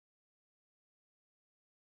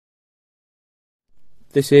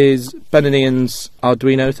This is Ben and Iain's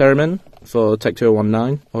Arduino Theremin for Tech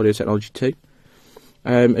 2019, Audio Technology 2.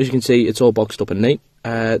 As you can see, it's all boxed up and neat.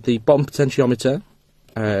 The bottom potentiometer,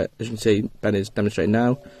 as you can see, Ben is demonstrating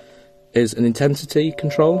now, is an intensity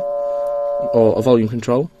control, or a volume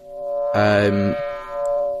control.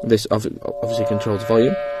 This obviously controls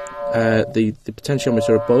volume. The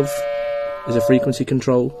potentiometer above is a frequency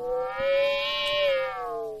control.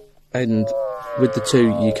 And with the two,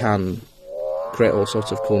 you can create all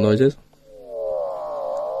sorts of cool noises.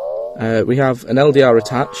 We have an LDR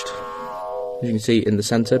attached, as you can see in the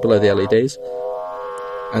centre below the LEDs,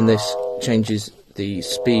 and this changes the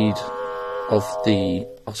speed of the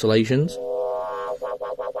oscillations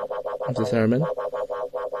of the theremin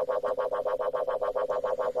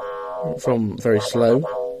from very slow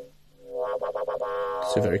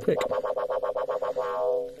to very quick.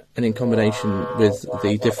 And in combination with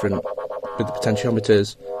the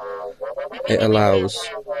potentiometers, it allows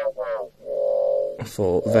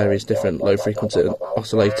for various different low frequency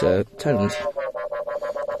oscillator tones.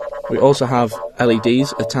 We also have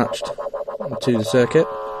LEDs attached to the circuit.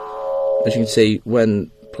 As you can see, when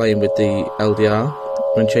playing with the LDR,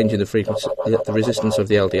 when changing the frequency, the resistance of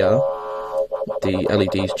the LDR, the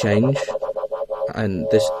LEDs change, and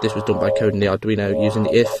this was done by coding the Arduino using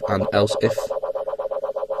the if and else if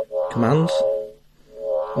commands.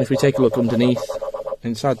 And if we take a look underneath,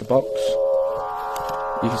 inside the box,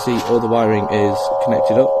 you can see all the wiring is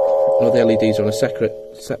connected up. All the LEDs are on a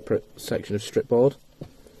separate section of strip board.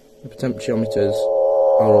 The potentiometers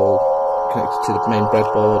are all connected to the main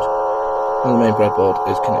breadboard, and the main breadboard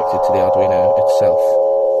is connected to the Arduino itself.